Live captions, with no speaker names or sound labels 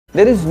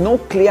There is no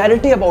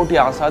clarity about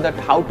EASA that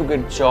how to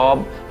get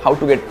job, how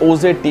to get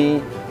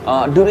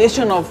OJT,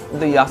 duration of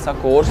the EASA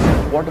course.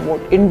 What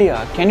about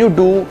India? Can you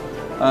do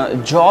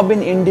job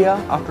in India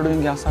after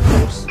doing EASA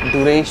course?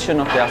 Duration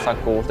of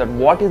EASA course. That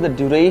what is the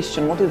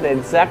duration? What is the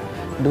exact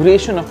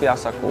duration of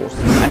EASA course?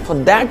 And for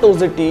that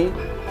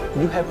OJT,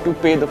 you have to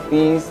pay the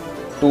fees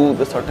to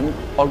the certain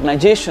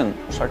organization,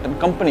 certain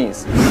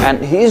companies.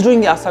 And he is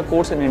doing EASA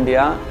course in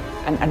India,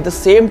 and at the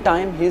same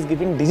time he is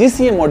giving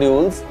DGCA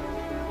modules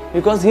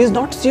because he is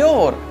not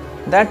sure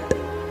that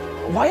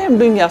why I am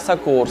doing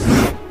EASA course.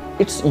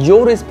 It's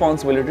your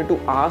responsibility to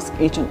ask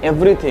each and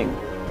everything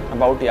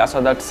about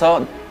EASA. That's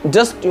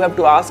just you have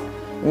to ask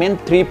main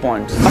 3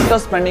 points. After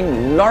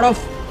spending lot of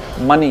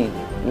money,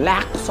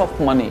 lakhs of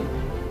money,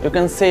 you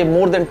can say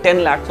more than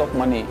 10 lakhs of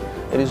money,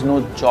 there is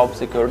no job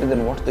security,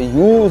 then what's the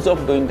use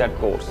of doing that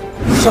course?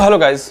 So hello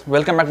guys,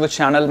 welcome back to the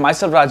channel.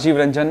 Myself Rajeev,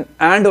 Ranjan,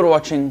 and you're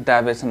watching the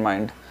Aviation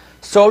Mind.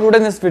 So today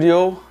in this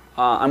video,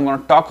 I'm going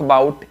to talk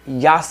about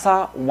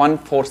EASA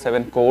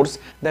 147 course,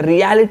 the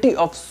reality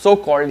of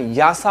so-called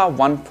EASA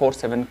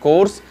 147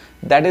 course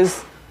that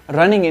is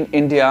running in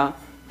India,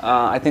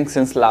 I think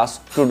since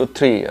last 2 to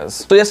 3 years.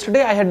 So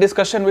yesterday I had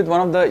discussion with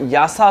one of the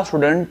EASA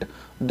student,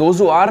 those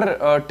who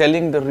are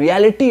telling the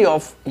reality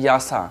of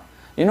EASA.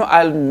 You know,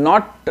 I'll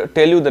not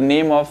tell you the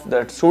name of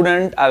that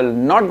student, I'll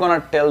not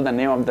gonna tell the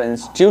name of the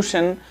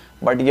institution,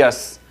 but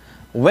yes,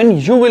 when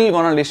you will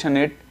gonna listen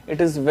it, it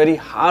is very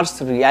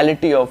harsh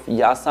reality of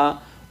EASA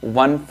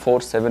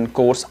 147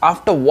 course.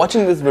 After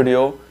watching this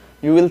video,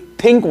 you will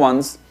think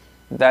once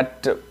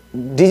that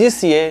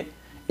DGCA,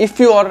 if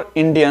you are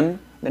Indian,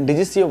 then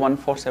DGCA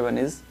 147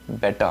 is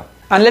better.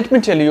 And let me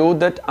tell you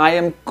that I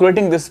am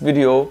creating this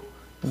video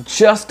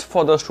just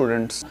for the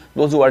students,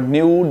 those who are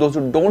new, those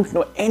who don't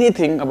know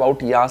anything about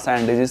EASA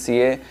and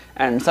DGCA,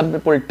 and some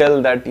people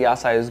tell that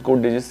EASA is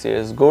good, DGCA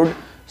is good.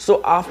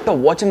 So after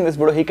watching this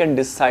video, he can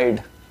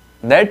decide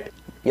that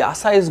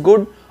EASA is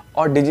good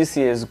or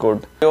DGCA is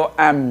good. So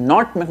I am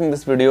not making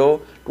this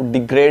video to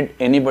degrade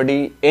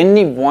anybody,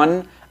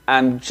 anyone. I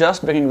am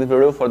just making this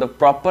video for the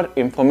proper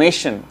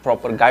information,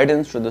 proper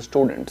guidance to the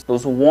students,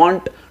 those who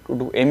want to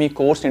do AME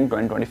course in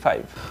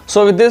 2025.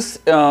 So with this,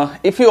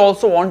 if you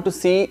also want to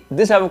see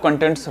this type of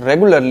contents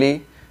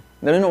regularly,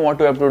 then you know what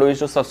you have to do is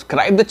to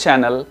subscribe the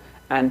channel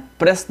and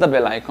press the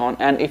bell icon.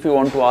 And if you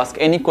want to ask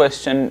any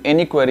question,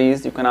 any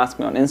queries, you can ask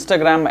me on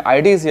Instagram. My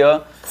ID is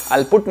here.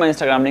 I'll put my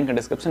Instagram link in the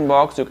description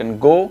box. You can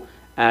go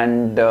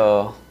and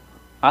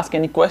ask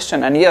any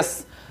question. And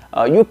yes,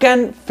 you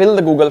can fill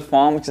the Google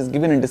form which is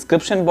given in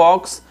description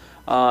box.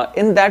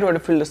 In that you have to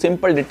fill the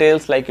simple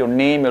details like your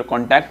name, your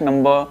contact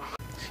number,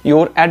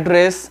 your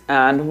address,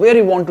 and where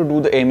you want to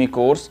do the AME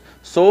course.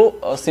 So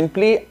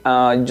simply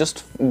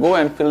just go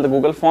and fill the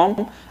Google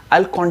form.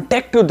 I'll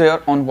contact you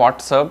there on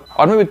WhatsApp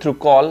or maybe through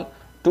call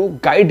to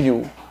guide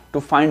you to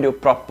find your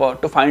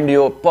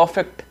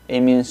perfect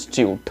AME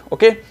institute.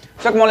 Okay,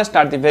 so come on, let's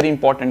start the very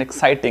important,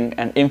 exciting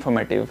and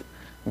informative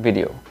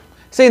video.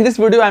 So in this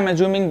video, I'm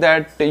assuming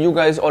that you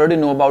guys already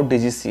know about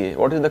DGCA.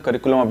 What is the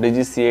curriculum of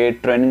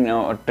DGCA, training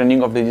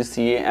of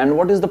DGCA, and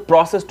what is the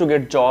process to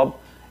get job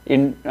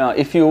in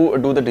if you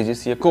do the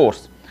DGCA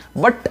course.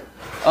 But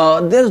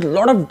there's a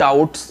lot of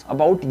doubts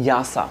about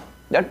EASA.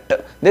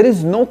 That there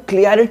is no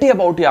clarity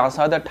about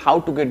EASA that how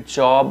to get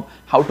job,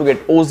 how to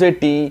get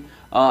OJT,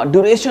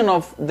 duration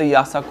of the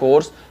EASA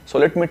course. So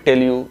let me tell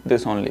you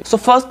this only. So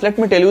first, let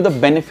me tell you the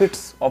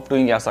benefits of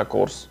doing EASA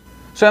course.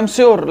 So I'm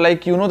sure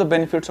like you know the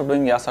benefits of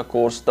doing EASA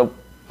course. The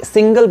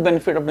single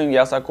benefit of doing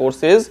EASA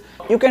course is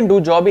you can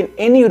do job in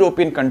any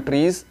European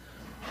countries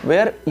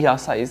where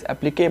EASA is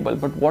applicable.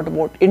 But what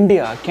about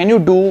India? Can you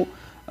do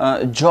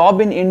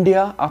job in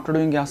India after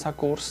doing EASA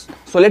course?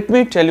 So let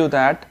me tell you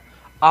that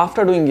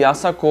after doing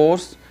EASA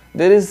course,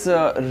 there is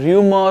a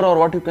rumor, or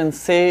what you can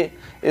say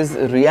is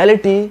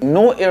reality.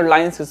 No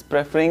airlines is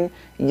preferring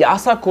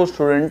EASA course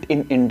student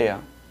in India.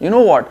 You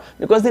know what?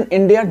 Because in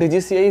India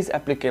DGCA is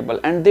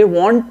applicable, and they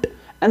want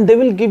and they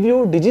will give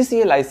you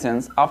DGCA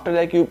license after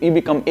like you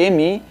become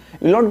AME.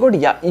 You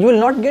will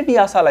not get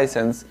EASA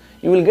license.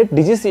 You will get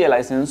DGCA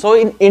license. So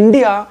in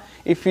India,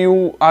 if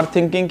you are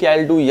thinking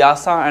I'll do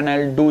EASA and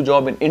I'll do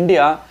job in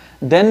India,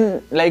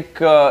 then like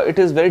it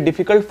is very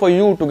difficult for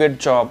you to get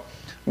job,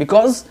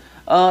 because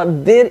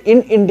there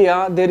in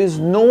India there is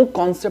no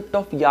concept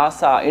of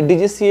EASA.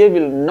 DGCA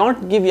will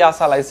not give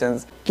EASA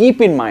license.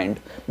 Keep in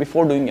mind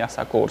before doing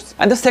EASA course.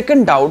 And the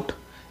second doubt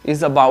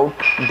is about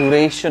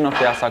duration of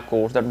EASA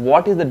course. That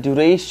what is the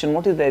duration?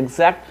 What is the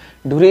exact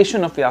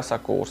duration of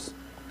EASA course?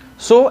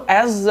 So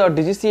as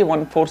DGCA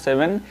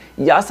 147,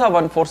 EASA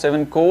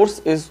 147 course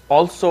is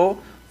also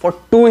for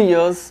 2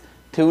 years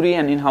theory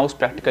and in-house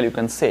practical, you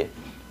can say.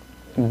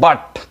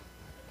 But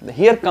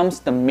here comes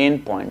the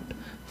main point.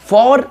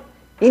 For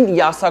in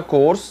EASA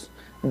course,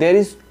 there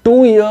is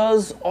 2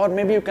 years, or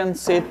maybe you can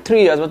say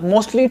 3 years, but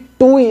mostly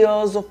 2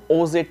 years of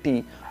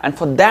OJT. And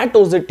for that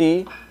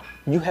OJT,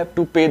 you have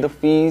to pay the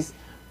fees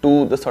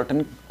to the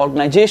certain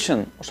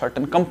organization or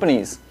certain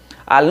companies.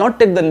 I'll not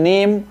take the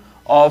name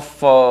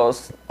of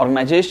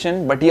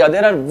organization, but yeah,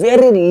 there are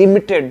very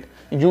limited.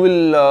 You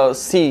will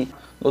see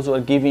those who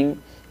are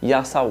giving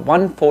EASA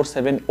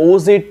 147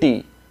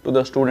 OJT to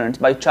the students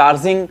by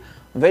charging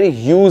very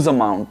huge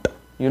amount,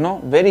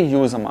 very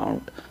huge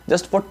amount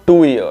just for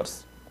 2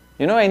 years.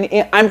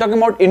 And I'm talking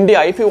about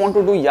India. If you want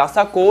to do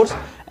EASA course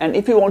and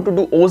if you want to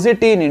do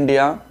OJT in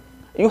India,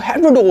 you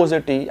have to do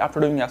OJT after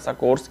doing EASA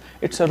course.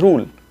 It's a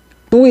rule.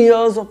 2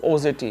 years of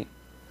OJT.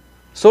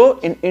 So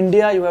in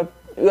India, you have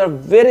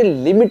very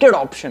limited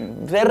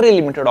option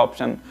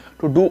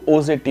to do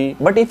OJT.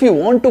 But if you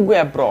want to go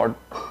abroad,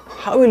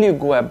 how will you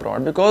go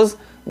abroad? Because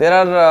there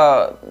are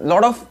a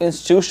lot of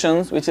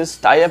institutions which is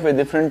tie up with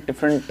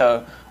different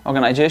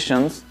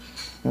organizations.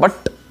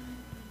 But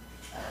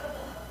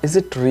is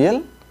it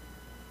real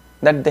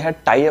that they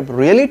had tie up?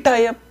 Really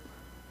tie up?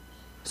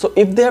 So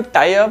if they have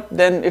tie up,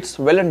 then it's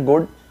well and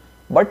good.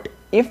 But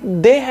if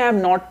they have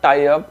not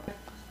tie up,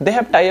 they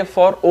have tie up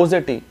for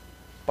OJT.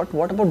 But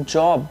what about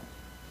job?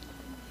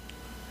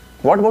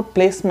 What about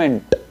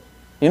placement?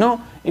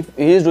 If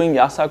he is doing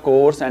EASA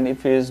course and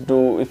if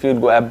he'll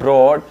go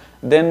abroad,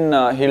 then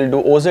he'll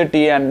do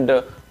OJT,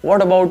 and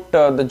what about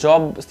the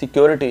job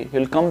security?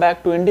 He'll come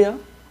back to India.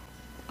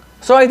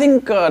 So I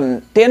think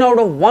 10 out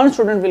of 1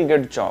 student will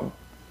get job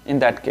in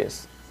that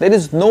case. There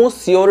is no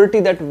surety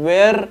that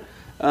where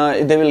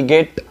they will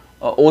get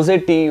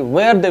OJT,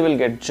 where they will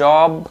get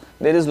job.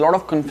 There is a lot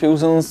of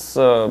confusions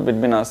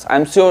between us.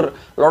 I'm sure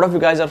a lot of you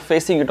guys are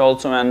facing it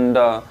also, and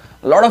a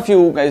lot of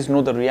you guys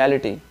know the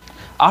reality.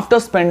 After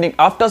spending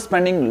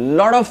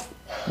lot of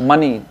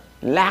money,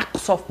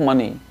 lakhs of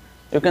money,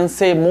 you can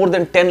say more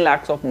than 10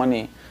 lakhs of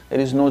money, there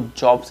is no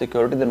job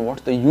security. Then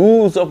what's the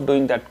use of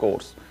doing that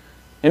course?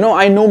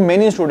 I know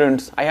many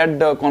students. I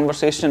had a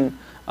conversation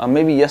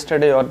maybe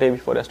yesterday or day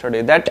before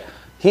yesterday that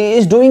he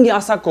is doing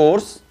EASA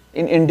course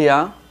in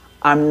India.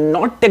 I'm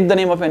not take the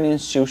name of any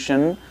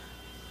institution,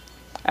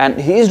 and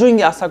he is doing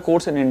EASA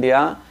course in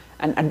India,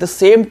 and at the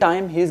same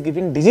time he is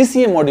giving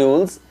DGCA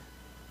modules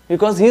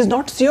because he is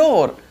not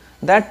sure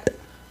that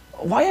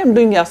why I'm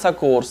doing EASA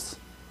course.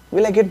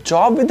 Will I get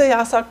job with the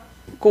EASA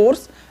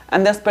course?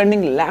 And they're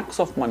spending lakhs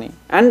of money,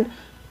 and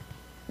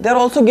they're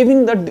also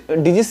giving the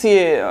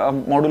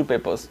DGCA module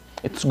papers.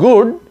 It's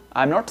good.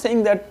 I'm not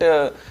saying that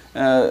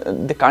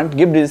they can't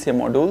give DGCA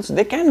modules.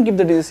 They can give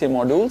the DGCA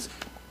modules,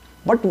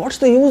 but what's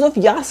the use of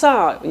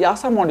EASA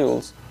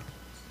modules?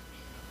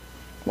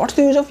 What's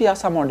the use of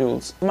EASA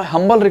modules? My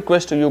humble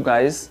request to you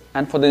guys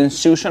and for the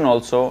institution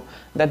also,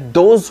 that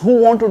those who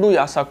want to do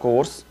EASA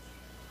course,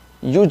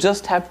 you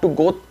just have to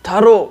go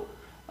thorough,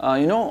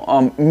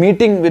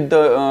 meeting with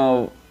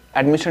the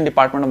admission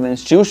department of the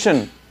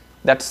institution.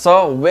 That,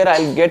 sir, where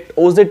I'll get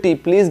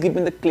OJT, please give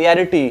me the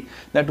clarity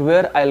that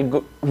where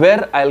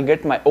I'll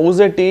get my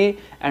OJT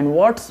and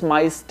what's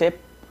my step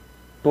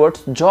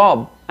towards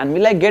job, and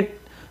will I get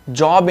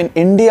job in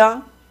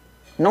India,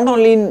 not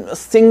only in a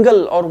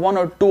single or 1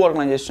 or 2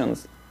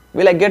 organizations.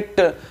 Will I get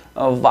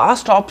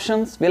vast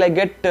options? Will I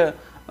get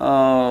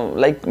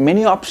like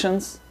many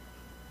options?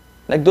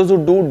 Like those who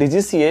do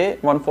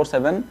DGCA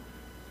 147,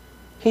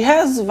 he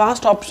has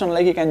vast option,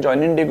 like he can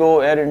join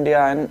Indigo, Air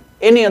India and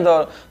any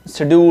other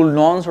scheduled,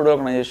 non-scheduled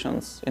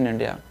organizations in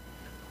India.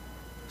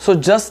 So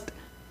just,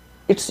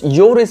 it's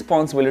your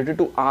responsibility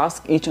to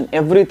ask each and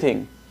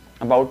everything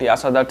about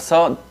EASA. That,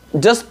 sir,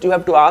 just you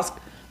have to ask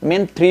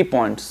main 3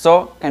 points.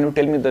 So can you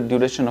tell me the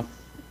duration of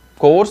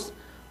course,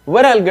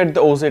 where I'll get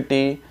the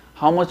OJT,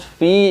 how much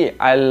fee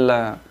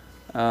I'll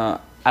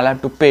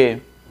have to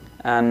pay,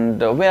 and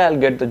where I'll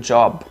get the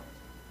job.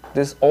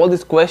 All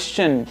this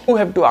question you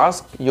have to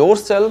ask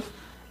yourself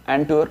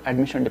and to your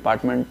admission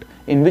department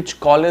in which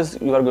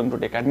college you are going to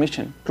take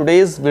admission.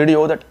 Today's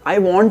video, that I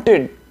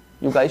wanted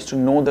you guys to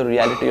know the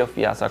reality of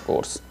EASA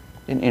course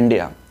in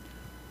India.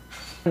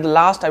 At the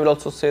last, I will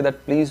also say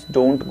that please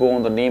don't go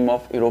on the name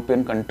of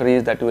European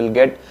countries that you will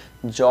get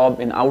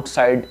job in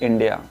outside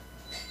India.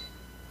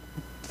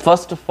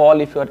 First of all,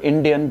 if you are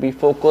Indian, be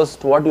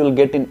focused what you will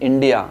get in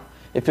India.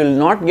 If you will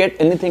not get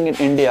anything in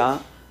India,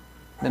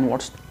 then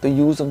what's the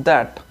use of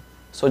that?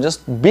 So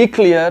just be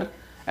clear,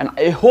 and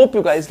I hope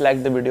you guys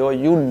liked the video.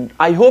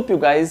 I hope you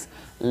guys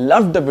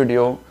loved the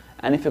video,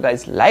 and if you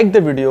guys liked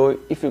the video,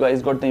 if you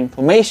guys got the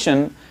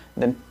information,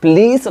 then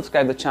please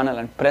subscribe the channel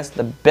and press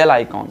the bell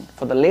icon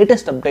for the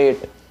latest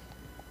update,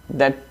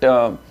 that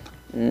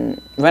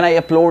when I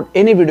upload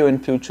any video in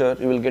future,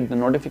 you will get the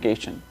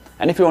notification.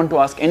 And if you want to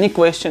ask any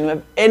question, you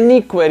have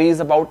any queries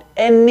about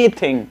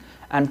anything,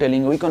 I'm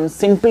telling you, you can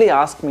simply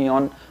ask me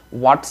on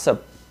WhatsApp.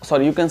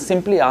 Sorry, you can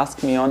simply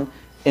ask me on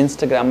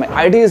Instagram. My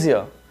ID is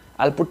here.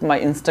 I'll put my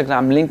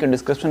Instagram link in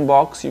description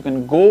box. You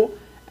can go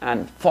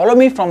and follow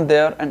me from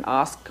there and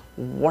ask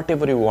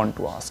whatever you want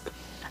to ask.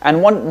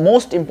 And one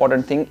most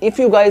important thing, if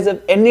you guys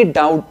have any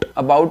doubt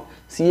about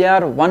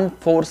CR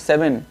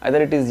 147,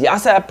 either it is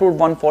EASA approved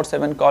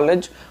 147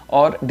 college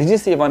or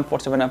DGCA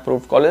 147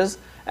 approved college,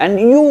 and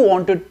you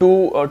wanted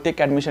to take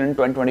admission in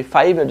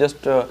 2025, you're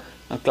just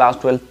class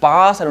 12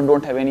 pass and you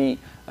don't have any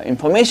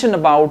information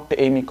about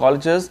AME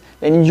colleges,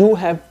 then you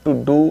have to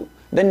do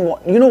then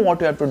you know what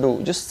you have to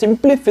do. Just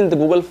simply fill the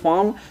Google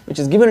form which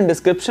is given in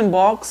description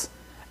box,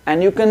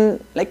 and you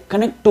can like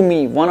connect to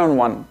me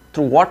one-on-one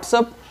through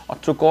WhatsApp or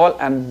through call,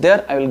 and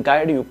there I will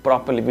guide you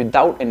properly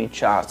without any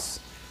charge,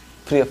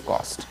 free of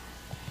cost.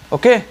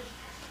 Okay,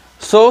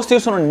 so see you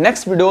soon on the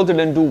next video.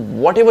 Then do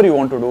whatever you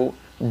want to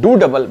do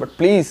double, but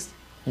please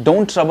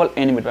don't trouble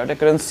any bit. Right? I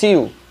can see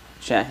you.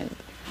 Jai Hind.